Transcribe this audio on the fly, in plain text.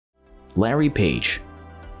Larry Page.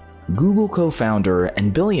 Google co-founder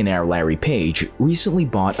and billionaire Larry Page recently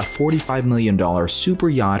bought a $45 million super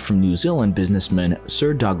yacht from New Zealand businessman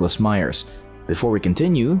Sir Douglas Myers. Before we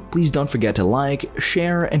continue, please don't forget to like,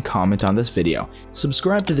 share, and comment on this video.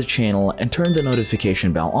 Subscribe to the channel and turn the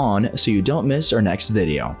notification bell on so you don't miss our next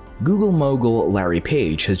video. Google mogul Larry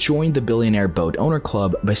Page has joined the Billionaire Boat Owner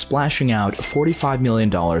Club by splashing out $45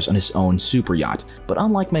 million on his own super yacht, but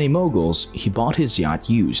unlike many moguls, he bought his yacht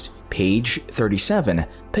used. Page, 37,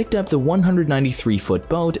 picked up the 193-foot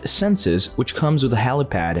boat Senses, which comes with a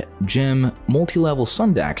helipad, gym, multi-level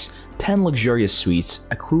sun decks, 10 luxurious suites,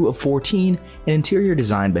 a crew of 14, and interior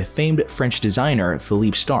designed by famed French designer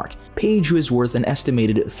Philippe Starck. Page, who is worth an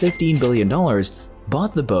estimated $15 billion,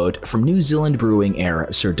 bought the boat from New Zealand brewing heir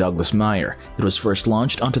Sir Douglas Myers. It was first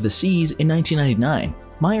launched onto the seas in 1999.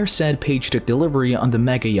 Myers said Page took delivery on the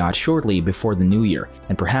mega yacht shortly before the new year,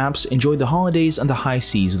 and perhaps enjoyed the holidays on the high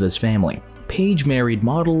seas with his family. Page married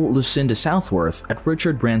model Lucinda Southworth at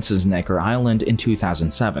Richard Branson's Necker Island in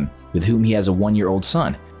 2007, with whom he has a one-year-old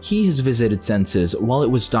son. He has visited Senses while it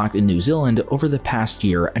was docked in New Zealand over the past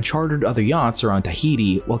year and chartered other yachts around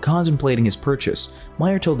Tahiti while contemplating his purchase.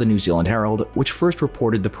 Myers told the New Zealand Herald, which first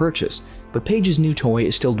reported the purchase, but Page's new toy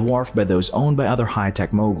is still dwarfed by those owned by other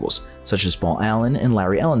high-tech moguls, such as Paul Allen and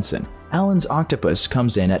Larry Ellison. Allen's Octopus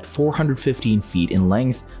comes in at 415 feet in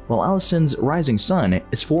length, while Ellison's Rising Sun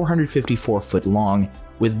is 454 foot long,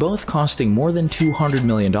 with both costing more than $200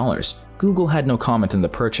 million. Google had no comment on the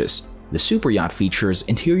purchase. The super yacht features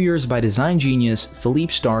interiors by design genius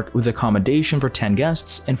Philippe Starck with accommodation for 10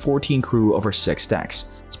 guests and 14 crew over 6 decks.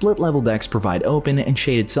 Split-level decks provide open and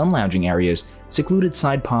shaded sun lounging areas, secluded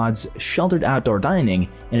side pods, sheltered outdoor dining,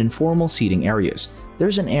 and informal seating areas.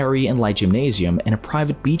 There's an airy and light gymnasium and a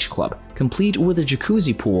private beach club, complete with a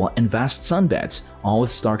jacuzzi pool and vast sunbeds, all with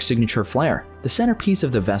Starck's signature flair. The centerpiece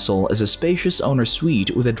of the vessel is a spacious owner's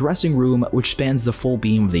suite with a dressing room which spans the full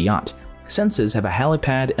beam of the yacht. Senses have a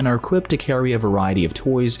helipad and are equipped to carry a variety of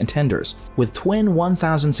toys and tenders. With twin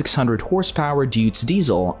 1,600 horsepower Deutz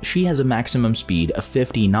diesel, she has a maximum speed of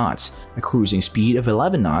 50 knots, a cruising speed of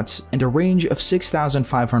 11 knots, and a range of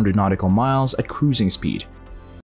 6,500 nautical miles at cruising speed.